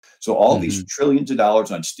So all Mm-hmm. these trillions of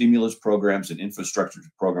dollars on stimulus programs and infrastructure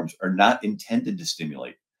programs are not intended to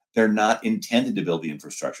stimulate. They're not intended to build the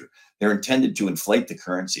infrastructure. They're intended to inflate the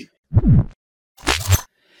currency.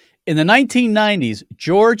 In the 1990s,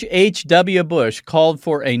 George H.W. Bush called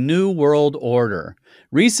for a new world order.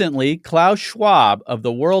 Recently, Klaus Schwab of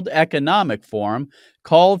the World Economic Forum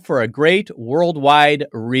called for a great worldwide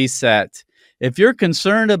reset. If you're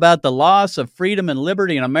concerned about the loss of freedom and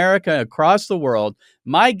liberty in America across the world,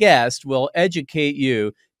 my guest will educate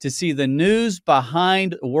you to see the news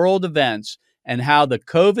behind world events and how the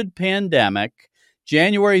COVID pandemic,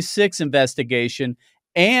 January 6th investigation,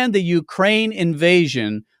 and the Ukraine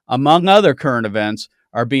invasion, among other current events,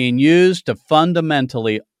 are being used to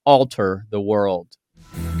fundamentally alter the world.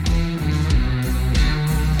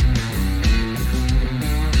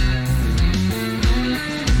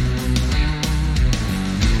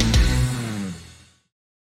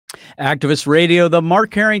 Activist Radio, The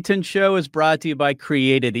Mark Harrington Show, is brought to you by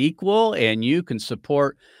Created Equal, and you can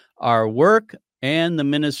support our work and the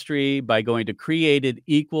ministry by going to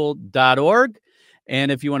createdequal.org.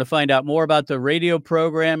 And if you want to find out more about the radio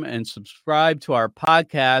program and subscribe to our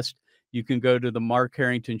podcast, you can go to the Mark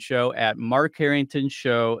Harrington Show at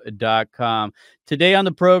markharringtonshow.com. Today on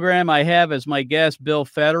the program, I have as my guest Bill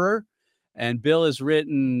Federer, and Bill has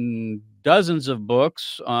written dozens of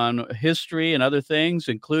books on history and other things,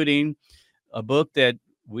 including a book that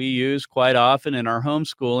we use quite often in our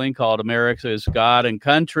homeschooling called America's God and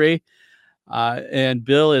Country. And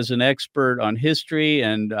Bill is an expert on history,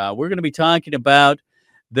 and we're going to be talking about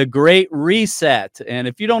the Great Reset. And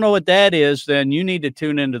if you don't know what that is, then you need to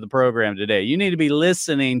tune into the program today. You need to be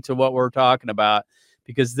listening to what we're talking about,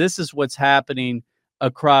 because this is what's happening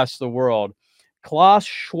across the world. Klaus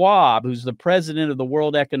Schwab, who's the president of the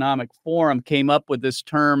World Economic Forum, came up with this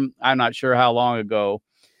term, I'm not sure how long ago.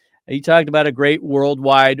 He talked about a great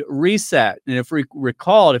worldwide reset. And if we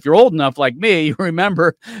recall, if you're old enough like me, you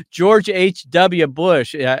remember George H.W.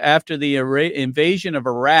 Bush, after the invasion of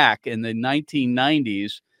Iraq in the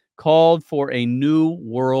 1990s, called for a new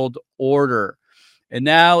world order. And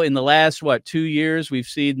now in the last, 2 years, we've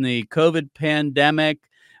seen the COVID pandemic.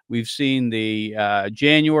 We've seen the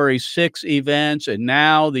January 6th events, and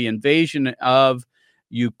now the invasion of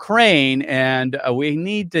Ukraine. And we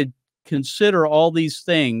need to consider all these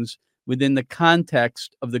things within the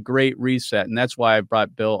context of the Great Reset. And that's why I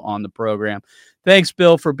brought Bill on the program. Thanks,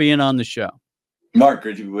 Bill, for being on the show. Mark,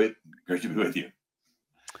 great to be with you.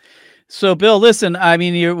 So, Bill, listen, I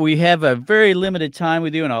mean, we have a very limited time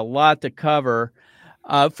with you and a lot to cover.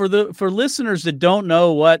 For listeners that don't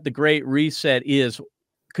know what the Great Reset is,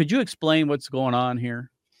 could you explain what's going on here?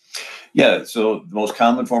 Yeah, so the most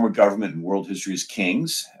common form of government in world history is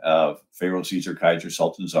kings, Pharaoh, Caesar, Kaiser,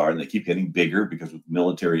 Sultan, Tsar, and they keep getting bigger because with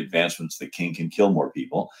military advancements, the king can kill more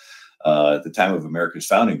people. At the time of America's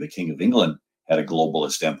founding, the King of England had a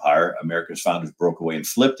globalist empire. America's founders broke away and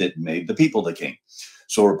flipped it and made the people the king.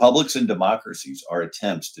 So republics and democracies are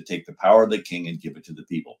attempts to take the power of the king and give it to the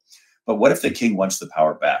people. But what if the king wants the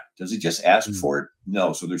power back? Does he just ask for it?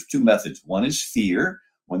 No. So there's two methods. One is fear.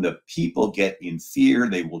 When the people get in fear,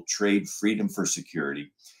 they will trade freedom for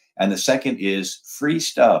security. And the second is free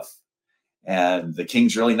stuff. And the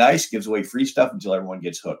king's really nice, gives away free stuff until everyone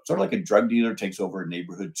gets hooked. Sort of like a drug dealer takes over a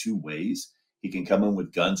neighborhood two ways. He can come in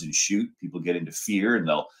with guns and shoot. People get into fear and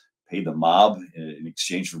they'll pay the mob in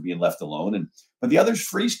exchange for being left alone. But the other's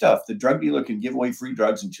free stuff. The drug dealer can give away free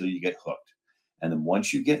drugs until you get hooked. And then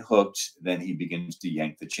once you get hooked, then he begins to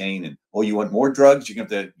yank the chain. And, oh, you want more drugs? You're going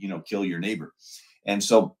to have to, kill your neighbor. And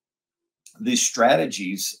so these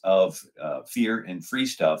strategies of fear and free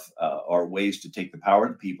stuff are ways to take the power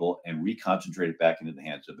of the people and reconcentrate it back into the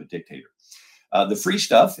hands of a dictator. The free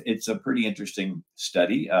stuff, it's a pretty interesting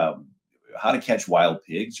study. How to catch wild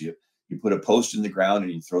pigs. You put a post in the ground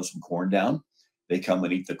and you throw some corn down. They come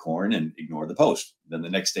and eat the corn and ignore the post. Then the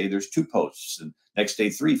next day there's two posts, and next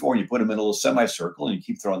day 3, 4, and you put them in a little semicircle and you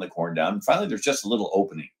keep throwing the corn down. And finally there's just a little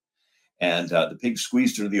opening. And the pigs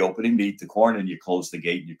squeeze through the opening to eat the corn, and you close the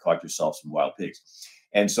gate and you caught yourself some wild pigs.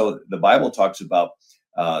 And so the Bible talks about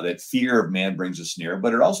that fear of man brings a snare,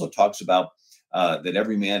 but it also talks about that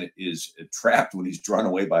every man is trapped when he's drawn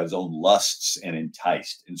away by his own lusts and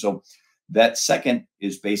enticed. And so that second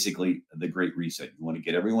is basically the Great Reset. You want to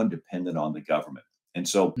get everyone dependent on the government. And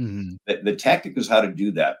so the tactic is how to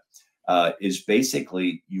do that. Is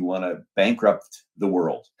basically you want to bankrupt the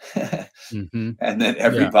world. And then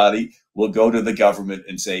everybody will go to the government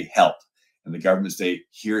and say, help. And the government say,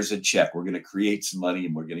 here's a check. We're going to create some money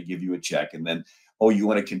and we're going to give you a check. And then oh, you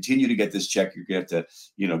want to continue to get this check, you're going to have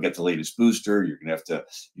to, get the latest booster. You're going to have to,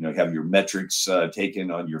 have your metrics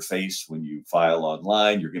taken on your face when you file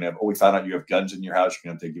online. You're going to have, oh, we found out you have guns in your house.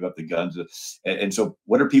 You're going to have to give up the guns. And so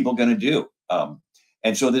what are people going to do?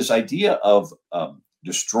 And so this idea of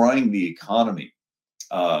destroying the economy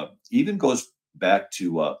even goes back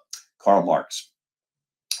to Karl Marx.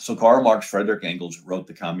 So Karl Marx, Frederick Engels wrote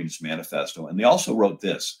the Communist Manifesto, and they also wrote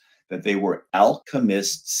this, that they were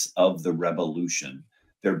alchemists of the revolution.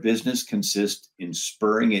 Their business consists in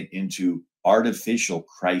spurring it into artificial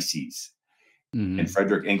crises. And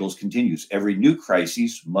Frederick Engels continues, every new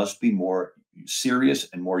crisis must be more serious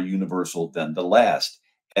and more universal than the last.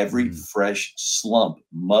 Every fresh slump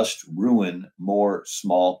must ruin more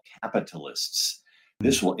small capitalists.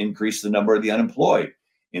 This will increase the number of the unemployed.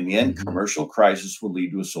 In the end, commercial crisis will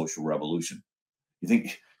lead to a social revolution. You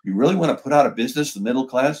think you really want to put out of business the middle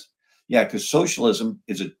class? Yeah, because socialism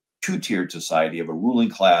is a two-tiered society of a ruling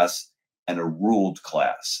class and a ruled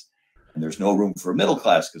class. And there's no room for a middle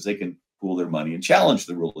class because they can pool their money and challenge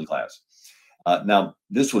the ruling class. Now,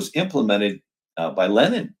 this was implemented by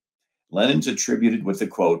Lenin. Lenin's attributed with the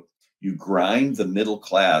quote, you grind the middle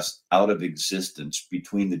class out of existence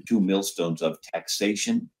between the two millstones of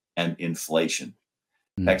taxation and inflation.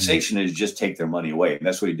 Taxation is just take their money away. And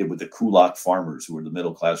that's what he did with the kulak farmers, who were the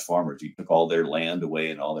middle class farmers. He took all their land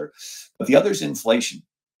away and but the other is inflation.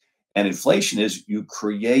 And inflation is you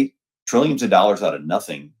create trillions of dollars out of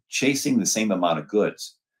nothing, chasing the same amount of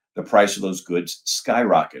goods. The price of those goods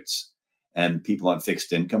skyrockets, and people on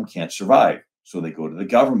fixed income can't survive. So they go to the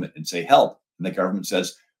government and say, help. And the government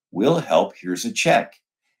says, we'll help. Here's a check.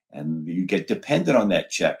 And you get dependent on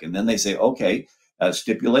that check. And then they say, okay,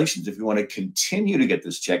 stipulations. If you want to continue to get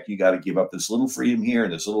this check, you got to give up this little freedom here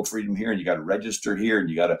and this little freedom here, and you got to register here, and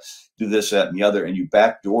you got to do this, that, and the other, and you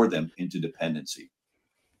backdoor them into dependency.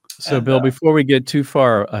 So, Bill, before we get too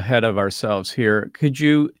far ahead of ourselves here, could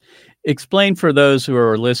you explain for those who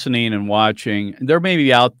are listening and watching? There may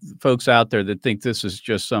be folks out there that think this is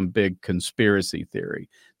just some big conspiracy theory,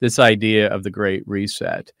 this idea of the Great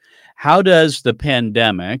Reset. How does the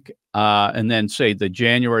pandemic and then say the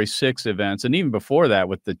January 6th events, and even before that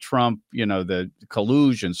with the Trump, the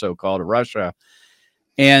collusion, so-called, of Russia,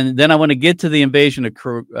 and then I want to get to the invasion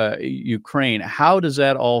of Ukraine. How does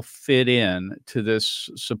that all fit in to this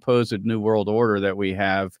supposed new world order that we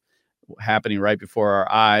have happening right before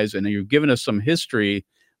our eyes? And you've given us some history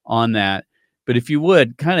on that. But if you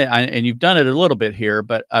would and you've done it a little bit here,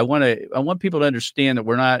 but I want people to understand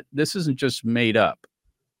that this isn't just made up.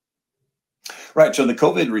 Right. So the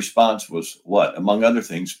COVID response was what, among other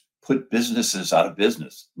things, put businesses out of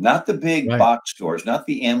business, not the big box stores, not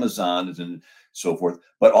the Amazons and so forth,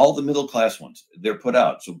 but all the middle class ones. They're put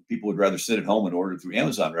out. So people would rather sit at home and order through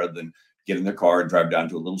Amazon rather than get in their car and drive down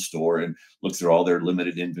to a little store and look through all their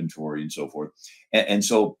limited inventory and so forth. And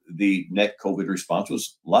so the net COVID response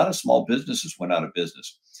was a lot of small businesses went out of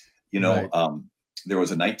business. There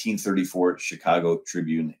was a 1934 Chicago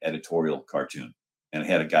Tribune editorial cartoon, and it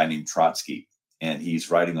had a guy named Trotsky, and he's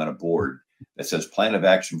writing on a board that says plan of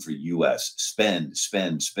action for U.S. spend,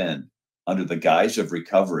 spend, spend under the guise of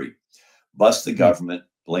recovery, bust the government,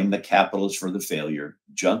 blame the capitalists for the failure,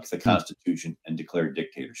 junk the Constitution, and declare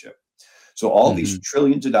dictatorship. So all these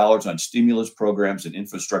trillions of dollars on stimulus programs and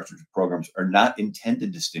infrastructure programs are not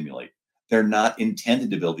intended to stimulate. They're not intended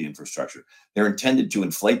to build the infrastructure. They're intended to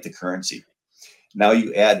inflate the currency. Now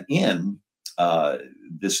you add in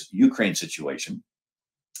this Ukraine situation.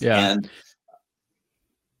 Yeah. And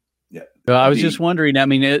I was just wondering, I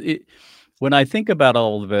mean, when I think about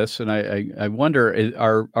all of this, and I wonder,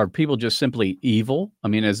 are people just simply evil? I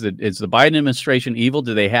mean, is the Biden administration evil?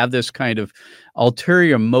 Do they have this kind of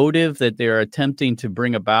ulterior motive that they're attempting to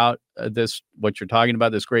bring about what you're talking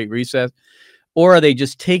about, this Great Reset? Or are they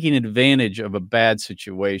just taking advantage of a bad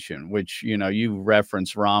situation, which, you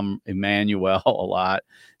reference Rahm Emanuel a lot,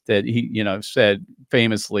 that he, said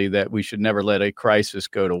famously that we should never let a crisis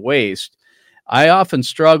go to waste. I often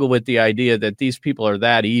struggle with the idea that these people are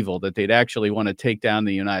that evil that they'd actually want to take down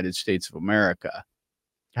the United States of America.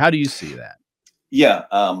 How do you see that? Yeah,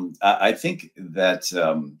 I think that,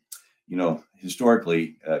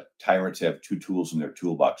 historically, tyrants have two tools in their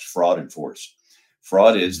toolbox, fraud and force.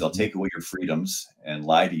 Fraud is they'll take away your freedoms and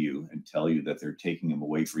lie to you and tell you that they're taking them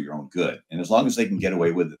away for your own good. And as long as they can get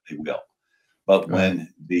away with it, they will. But when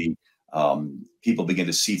the people begin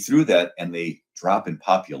to see through that and they drop in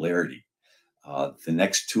popularity, the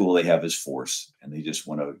next tool they have is force, and they just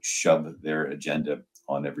want to shove their agenda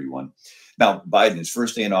on everyone. Now, Biden, his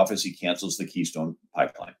first day in office, he cancels the Keystone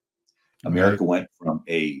Pipeline. America went from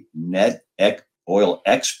a net oil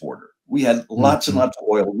exporter We had lots and Mhm. lots of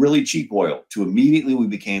oil, really cheap oil, to immediately we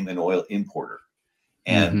became an oil importer.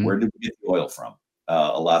 And Mhm. where did we get the oil from?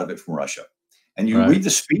 A lot of it from Russia. And you Right. read the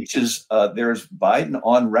speeches, there's Biden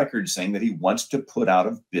on record saying that he wants to put out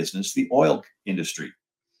of business the oil industry,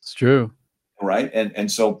 It's true. right?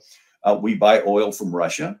 And so we buy oil from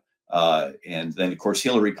Russia. And then, of course,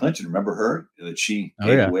 Hillary Clinton, remember her, that she Oh,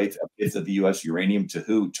 gave yeah. away a fifth of the U.S. uranium to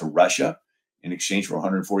who? To Russia in exchange for a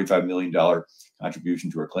 $145 million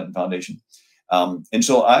contribution to her Clinton Foundation. And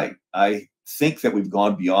so I think that we've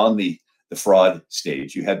gone beyond the fraud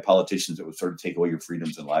stage. You had politicians that would sort of take away your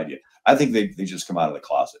freedoms and lie to you. I think they just come out of the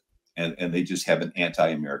closet and they just have an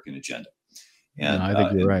anti-American agenda. No, I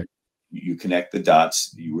think you're And right. you connect the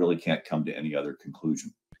dots, you really can't come to any other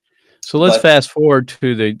conclusion. So let's But fast forward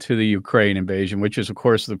to the Ukraine invasion, which is, of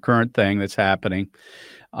course, the current thing that's happening.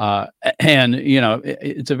 And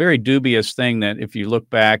it's a very dubious thing that if you look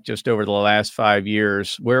back just over the last 5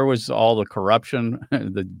 years, where was all the corruption,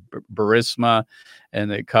 the Burisma, and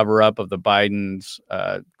the cover up of the Biden's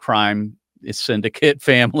crime syndicate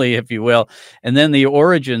family, if you will, and then the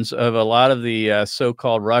origins of a lot of the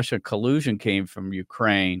so-called Russia collusion came from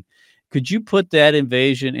Ukraine. Could you put that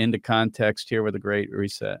invasion into context here with the Great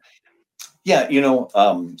Reset? yeah,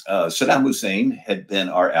 Saddam Hussein had been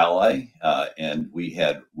our ally, and we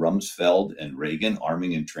had Rumsfeld and Reagan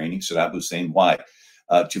arming and training Saddam Hussein. Why?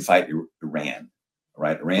 To fight Iran,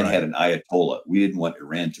 right? Iran Right. had an Ayatollah. We didn't want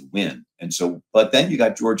Iran to win, and so. But then you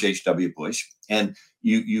got George H.W. Bush, and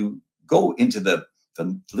you go into the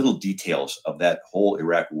little details of that whole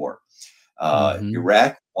Iraq war. Hmm.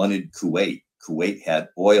 Iraq wanted Kuwait. Kuwait had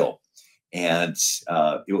oil, and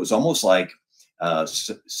it was almost like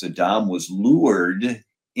Saddam was lured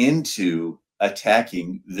into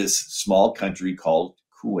attacking this small country called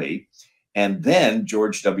Kuwait. And then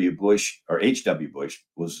George W. Bush or H.W. Bush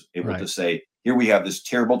was able to Right. say, here we have this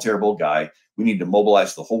terrible, terrible guy. We need to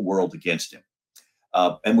mobilize the whole world against him.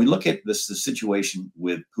 And we look at the situation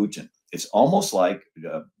with Putin. It's almost like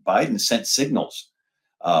Biden sent signals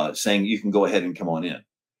saying, you can go ahead and come on in.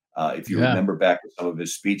 If you Yeah. remember back to some of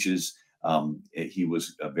his speeches, he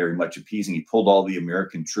was very much appeasing. He pulled all the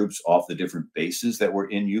American troops off the different bases that were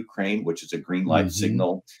in Ukraine, which is a green light Hmm.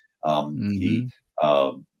 signal. He, Hmm.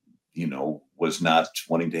 uh, was not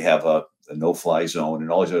wanting to have a no-fly zone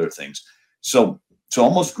and all these other things. So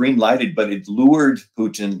almost green lighted, but it lured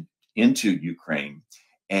Putin into Ukraine.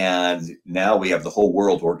 And now we have the whole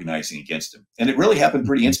world organizing against him. And it really happened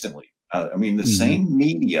pretty Hmm. instantly. I mean, the Hmm. same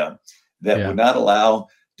media that Yeah. would not allow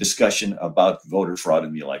discussion about voter fraud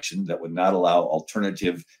in the election, that would not allow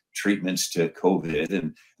alternative treatments to COVID,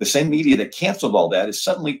 and the same media that canceled all that is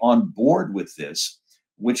suddenly on board with this,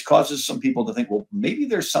 which causes some people to think, well, maybe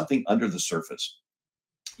there's something under the surface.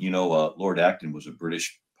 Lord Acton was a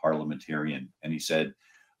British parliamentarian, and he said,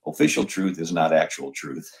 official truth is not actual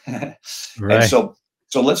truth. And Right. so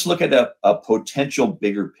let's look at a potential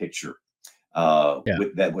bigger picture Yeah.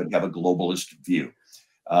 that would have a globalist view.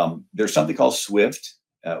 There's something called SWIFT,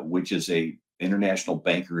 which is a international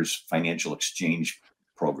bankers financial exchange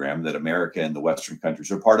program that America and the Western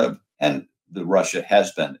countries are part of, and the Russia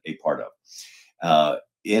has been a part of.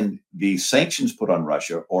 In the sanctions put on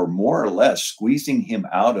Russia, or more or less squeezing him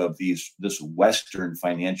out of this Western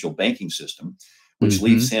financial banking system, which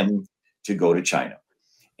leaves Hmm. him to go to China.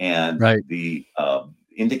 And Right. the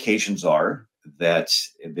indications are that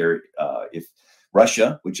if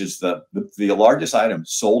Russia, which is the largest item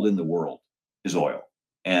sold in the world, is oil,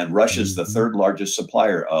 and Russia is the Hmm. third largest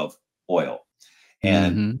supplier of oil.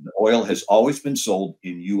 And Hmm. the oil has always been sold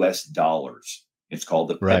in U.S. dollars. It's called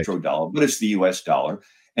the Right. petrodollar, but it's the U.S. dollar.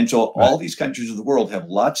 And so Right. all these countries of the world have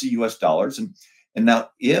lots of U.S. dollars. And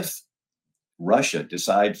now if Russia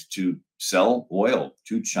decides to sell oil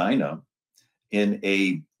to China in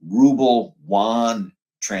a ruble yuan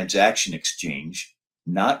transaction exchange,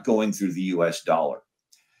 not going through the US dollar.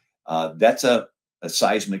 That's a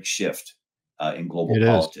seismic shift in global It is.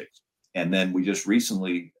 politics. And then we just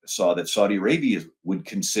recently saw that Saudi Arabia would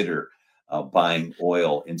consider buying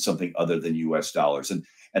oil in something other than US dollars.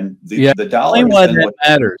 And Yeah. the dollar Explain has why been that what.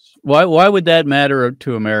 matters. Why would that matter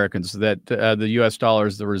to Americans that the US dollar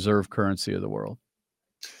is the reserve currency of the world?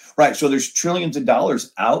 Right. So there's trillions of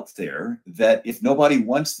dollars out there that if nobody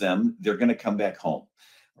wants them, they're going to come back home.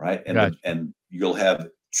 Right. Gotcha. And you'll have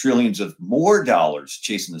trillions of more dollars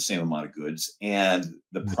chasing the same amount of goods, and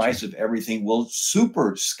the Gotcha. price of everything will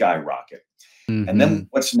super skyrocket. And then Mhm.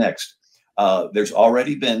 what's next? There's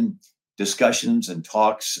already been discussions and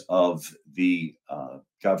talks of the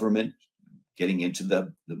government getting into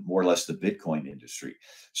the more or less the Bitcoin industry.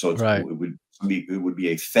 So Right. it would be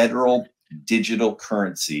a federal digital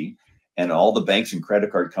currency and all the banks and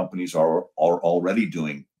credit card companies are already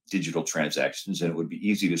doing digital transactions, and it would be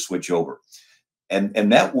easy to switch over.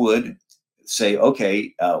 And that would say,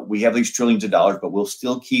 okay, we have these trillions of dollars, but we'll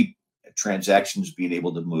still keep transactions being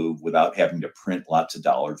able to move without having to print lots of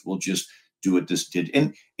dollars. We'll just do it this did,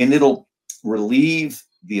 and it'll relieve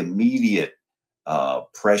the immediate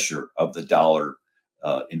pressure of the dollar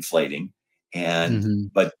inflating. And hmm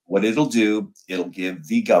but what it'll do, it'll give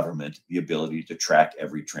the government the ability to track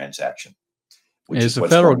every transaction, which Is is the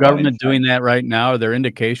what's federal going on in government China. doing that right now? Are there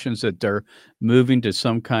indications that they're moving to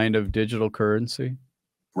some kind of digital currency?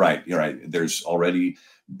 Right, you're right. There's already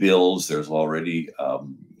bills. There's already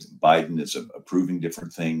Biden is approving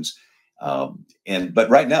different things, and but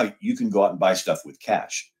right now you can go out and buy stuff with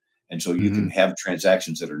cash, and so you can hmm have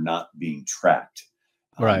transactions that are not being tracked.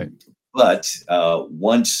 Right. Um, but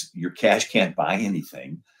once your cash can't buy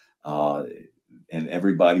anything, uh, and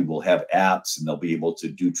everybody will have apps, and they'll be able to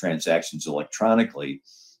do transactions electronically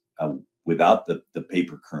uh, without the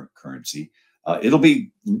paper currency.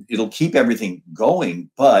 It'll keep everything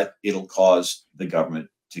going, but it'll cause the government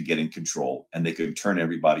to get in control, and they could turn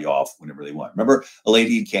everybody off whenever they want. Remember, a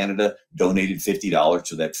lady in Canada donated $50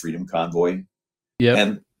 to that Freedom Convoy, Yep.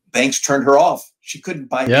 and banks turned her off. She couldn't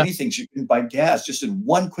buy Yeah. anything. She couldn't buy gas, just in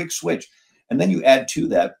one quick switch. And then you add to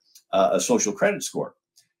that a social credit score.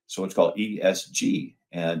 So it's called ESG,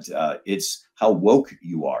 and it's how woke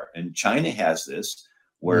you are. And China has this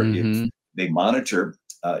where if hmm they monitor,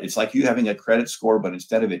 it's like you having a credit score, but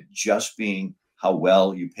instead of it just being how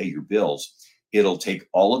well you pay your bills, it'll take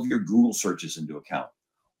all of your Google searches into account.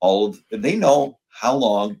 They know how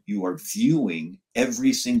long you are viewing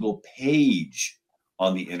every single page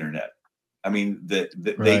on the internet. I mean, they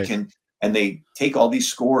Right. can, and they take all these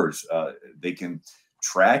scores. They can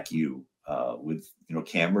track you with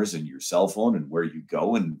cameras in your cell phone, and where you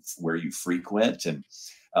go and where you frequent, and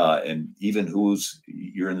even who's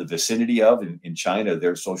you're in the vicinity of. In China,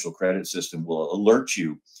 their social credit system will alert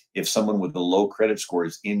you if someone with a low credit score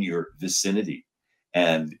is in your vicinity,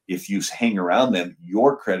 and if you hang around them,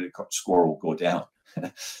 your credit score will go down.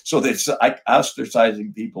 So that's like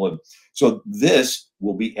ostracizing people, and so this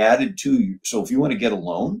will be added to you. So if you want to get a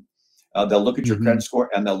loan, they'll look at your hmm credit score,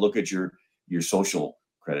 and they'll look at your social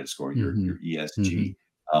credit score, hmm your hmm ESG.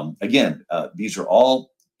 Again, these are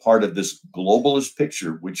all part of this globalist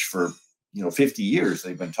picture, which for 50 years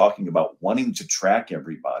they've been talking about wanting to track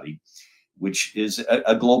everybody, which is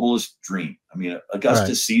a globalist dream. I mean, Right.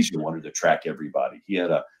 Augustus Caesar wanted to track everybody. He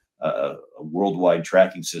had a worldwide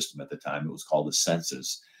tracking system at the time. It was called the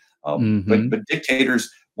census. hmm But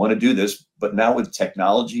dictators want to do this. But now with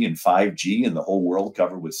technology and 5G and the whole world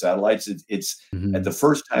covered with satellites, it's at the hmm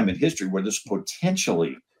first time in history where this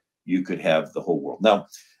potentially you could have the whole world. Now,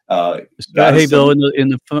 So, God is hey, still Bill, in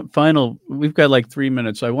the final, we've got like 3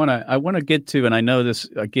 minutes. I want to get to, and I know this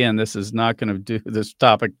again. This is not going to do this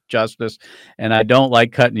topic justice, and I don't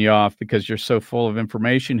like cutting you off because you're so full of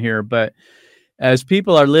information here. But as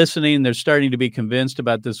people are listening, they're starting to be convinced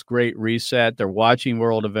about this great reset. They're watching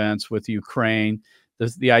world events with Ukraine.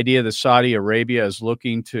 The idea that Saudi Arabia is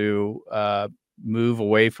looking to move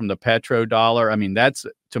away from the petrodollar. I mean, that's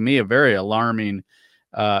to me a very alarming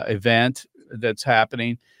event that's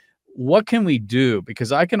happening. What can we do?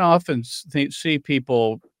 Because I can often see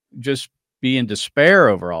people just be in despair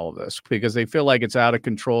over all of this because they feel like it's out of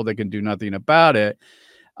control. They can do nothing about it.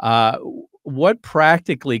 What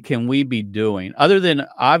practically can we be doing other than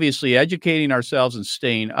obviously educating ourselves and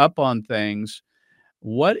staying up on things?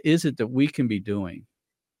 What is it that we can be doing?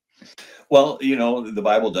 Well, the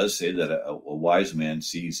Bible does say that a wise man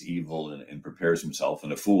sees evil and prepares himself,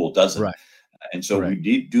 and a fool doesn't. Right, And so we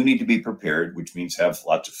right. do need to be prepared, which means have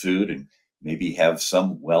lots of food and maybe have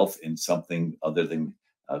some wealth in something other than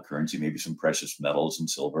currency, maybe some precious metals and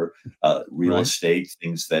silver, real Right. estate,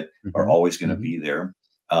 things that are Mhm, always going to mhm. be there.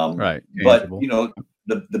 Right, But, tangible.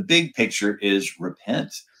 the big picture is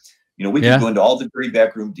repent. We could Yeah. go into all the dirty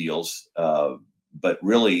backroom deals, but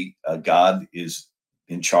really, God is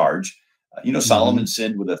in charge. Solomon Mhm.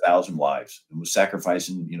 sinned with 1,000 wives and was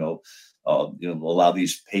sacrificing, a lot of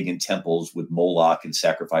these pagan temples with Moloch and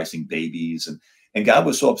sacrificing babies. And God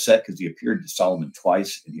was so upset because he appeared to Solomon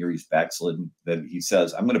twice, and here he's backslidden, that he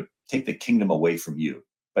says, I'm going to take the kingdom away from you,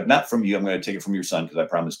 but not from you. I'm going to take it from your son because I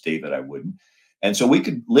promised David I wouldn't. And so we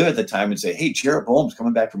could live at the time and say, hey, Jeroboam's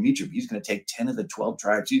coming back from Egypt. He's going to take 10 of the 12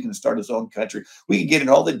 tribes. He's going to start his own country. We can get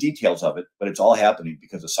into all the details of it, but it's all happening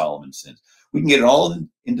because of Solomon's sins. We can get it all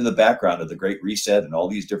into the background of the Great Reset and all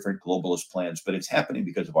these different globalist plans, but it's happening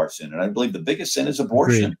because of our sin. And I believe the biggest sin is Agreed.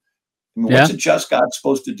 abortion. I mean, what's Yeah. a just God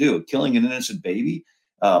supposed to do? Killing an innocent baby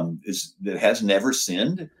is that has never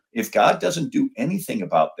sinned. If God doesn't do anything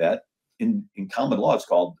about that, in common law, it's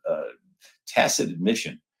called tacit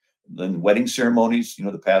admission. Then wedding ceremonies,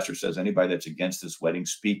 the pastor says, anybody that's against this wedding,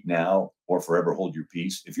 speak now or forever hold your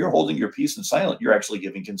peace. If you're holding your peace and silent, you're actually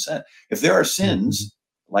giving consent. If there are sins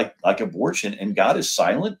like abortion and God is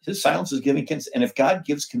silent, his silence is giving consent. And if God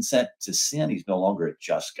gives consent to sin, he's no longer a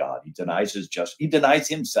just God. He denies he denies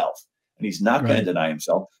himself, and he's not going to deny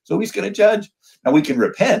himself. So he's going to judge. Now we can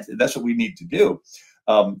repent. That's what we need to do.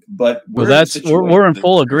 But we're in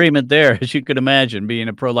full agreement there, as you could imagine, being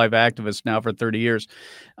a pro-life activist now for 30 years.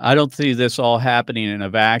 I don't see this all happening in a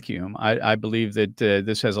vacuum. I believe that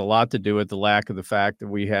this has a lot to do with the lack of the fact that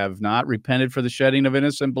we have not repented for the shedding of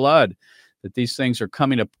innocent blood, that these things are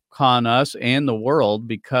coming upon us and the world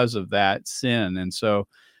because of that sin. And so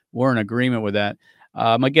we're in agreement with that.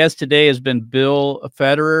 My guest today has been Bill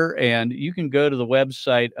Federer, and you can go to the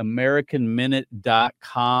website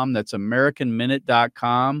AmericanMinute.com. That's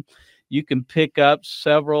AmericanMinute.com. You can pick up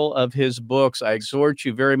several of his books. I exhort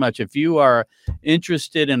you very much. If you are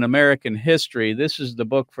interested in American history, this is the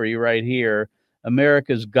book for you right here,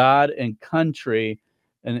 America's God and Country,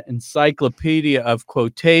 an encyclopedia of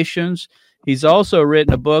quotations. He's also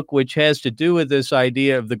written a book which has to do with this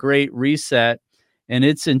idea of the Great Reset, and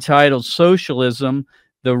it's entitled Socialism,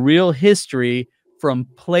 The Real History from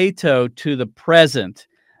Plato to the Present.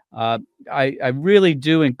 I really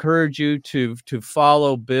do encourage you to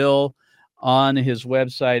follow Bill on his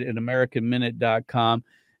website at AmericanMinute.com.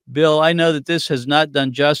 Bill, I know that this has not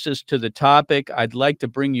done justice to the topic. I'd like to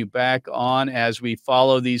bring you back on as we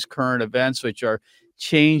follow these current events, which are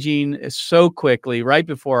changing so quickly right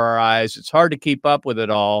before our eyes. It's hard to keep up with it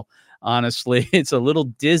all. Honestly, it's a little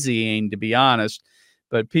dizzying, to be honest.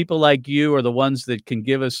 But people like you are the ones that can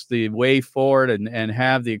give us the way forward and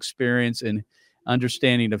have the experience and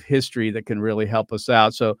understanding of history that can really help us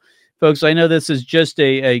out. So, folks, I know this is just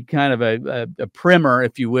a kind of a primer,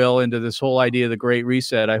 if you will, into this whole idea of the Great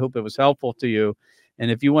Reset. I hope it was helpful to you.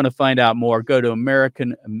 And if you want to find out more, go to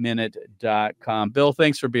AmericanMinute.com. Bill,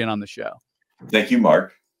 thanks for being on the show. Thank you,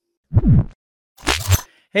 Mark.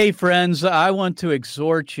 Hey, friends, I want to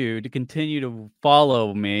exhort you to continue to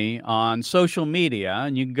follow me on social media,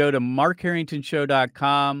 and you can go to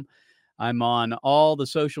markharringtonshow.com. I'm on all the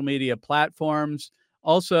social media platforms.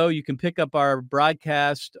 Also, you can pick up our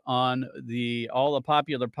broadcast on all the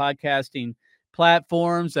popular podcasting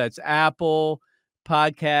platforms. That's Apple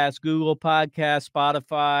Podcasts, Google Podcasts,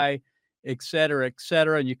 Spotify, et cetera, et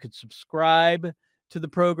cetera. And you could subscribe to the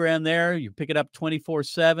program there. You pick it up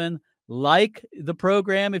 24/7. Like the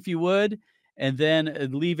program if you would, and then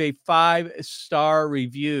leave a 5-star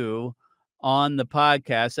review on the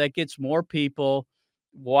podcast. That gets more people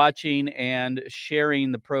watching and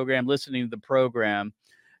sharing the program, listening to the program.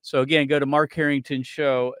 So again, go to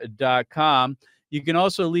markharringtonshow.com. You can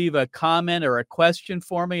also leave a comment or a question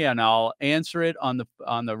for me, and I'll answer it on the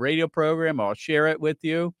radio program. I'll share it with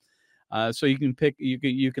you. So you can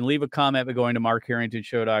leave a comment by going to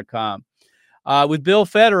markharringtonshow.com. With Bill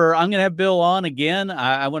Federer, I'm going to have Bill on again.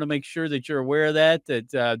 I want to make sure that you're aware of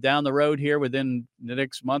that down the road here within the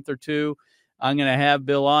next month or two, I'm going to have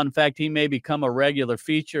Bill on. In fact, he may become a regular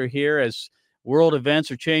feature here as world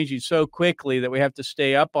events are changing so quickly that we have to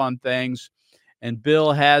stay up on things. And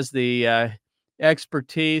Bill has the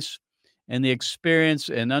expertise and the experience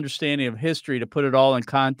and understanding of history to put it all in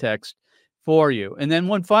context for you. And then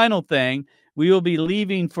one final thing, we will be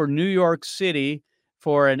leaving for New York City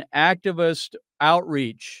for an activist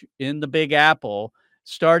outreach in the Big Apple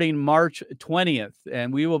starting March 20th.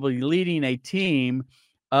 And we will be leading a team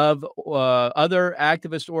of other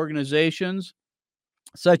activist organizations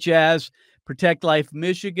such as Protect Life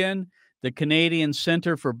Michigan, the Canadian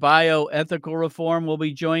Center for Bioethical Reform will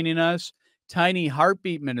be joining us, Tiny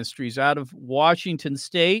Heartbeat Ministries out of Washington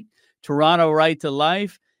State, Toronto Right to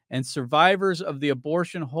Life, and survivors of the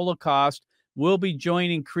abortion Holocaust will be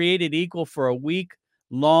joining Created Equal for a week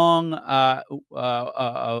long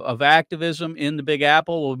of activism in the Big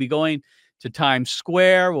Apple. We'll be going to Times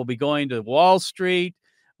Square. We'll be going to Wall Street.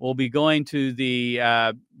 We'll be going to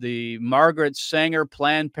the Margaret Sanger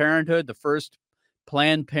Planned Parenthood, the first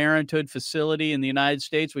Planned Parenthood facility in the United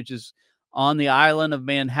States, which is on the island of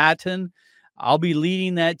Manhattan. I'll be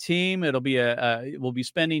leading that team. It'll be we'll be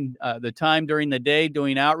spending the time during the day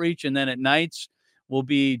doing outreach, and then at nights we'll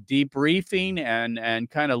be debriefing and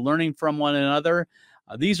kind of learning from one another.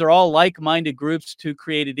 These are all like-minded groups to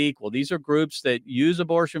Created Equal. These are groups that use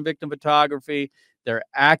abortion victim photography. They're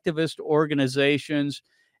activist organizations.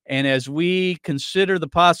 And as we consider the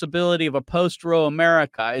possibility of a post-Roe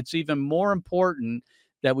America, it's even more important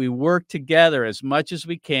that we work together as much as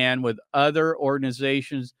we can with other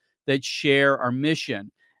organizations that share our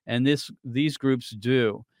mission. And these groups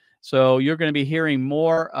do. So you're going to be hearing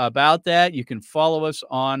more about that. You can follow us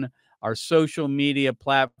on our social media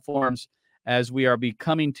platforms as we are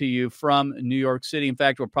coming to you from New York City. In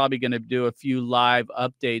fact, we're probably going to do a few live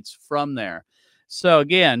updates from there. So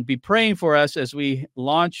again, be praying for us as we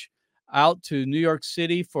launch out to New York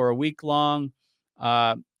City for a week-long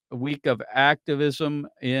week of activism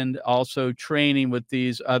and also training with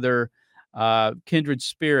these other kindred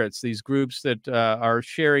spirits, these groups that are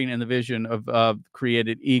sharing in the vision of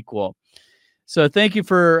created equal. So thank you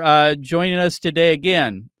for joining us today.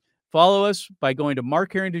 Again, follow us by going to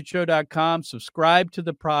markharringtonshow.com, subscribe to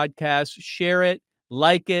the podcast, share it,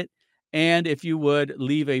 like it, and if you would,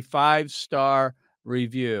 leave a 5-star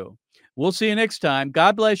review. We'll see you next time.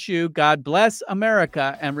 God bless you. God bless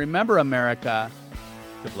America. And remember, America,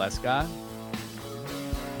 to bless God.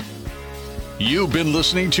 You've been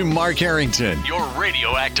listening to Mark Harrington, your radio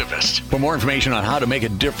activist. For more information on how to make a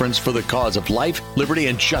difference for the cause of life, liberty,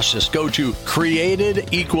 and justice, go to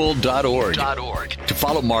createdequal.org. To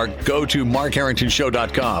follow Mark, go to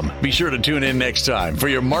markharringtonshow.com. Be sure to tune in next time for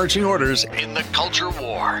your marching orders in the culture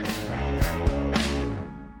war.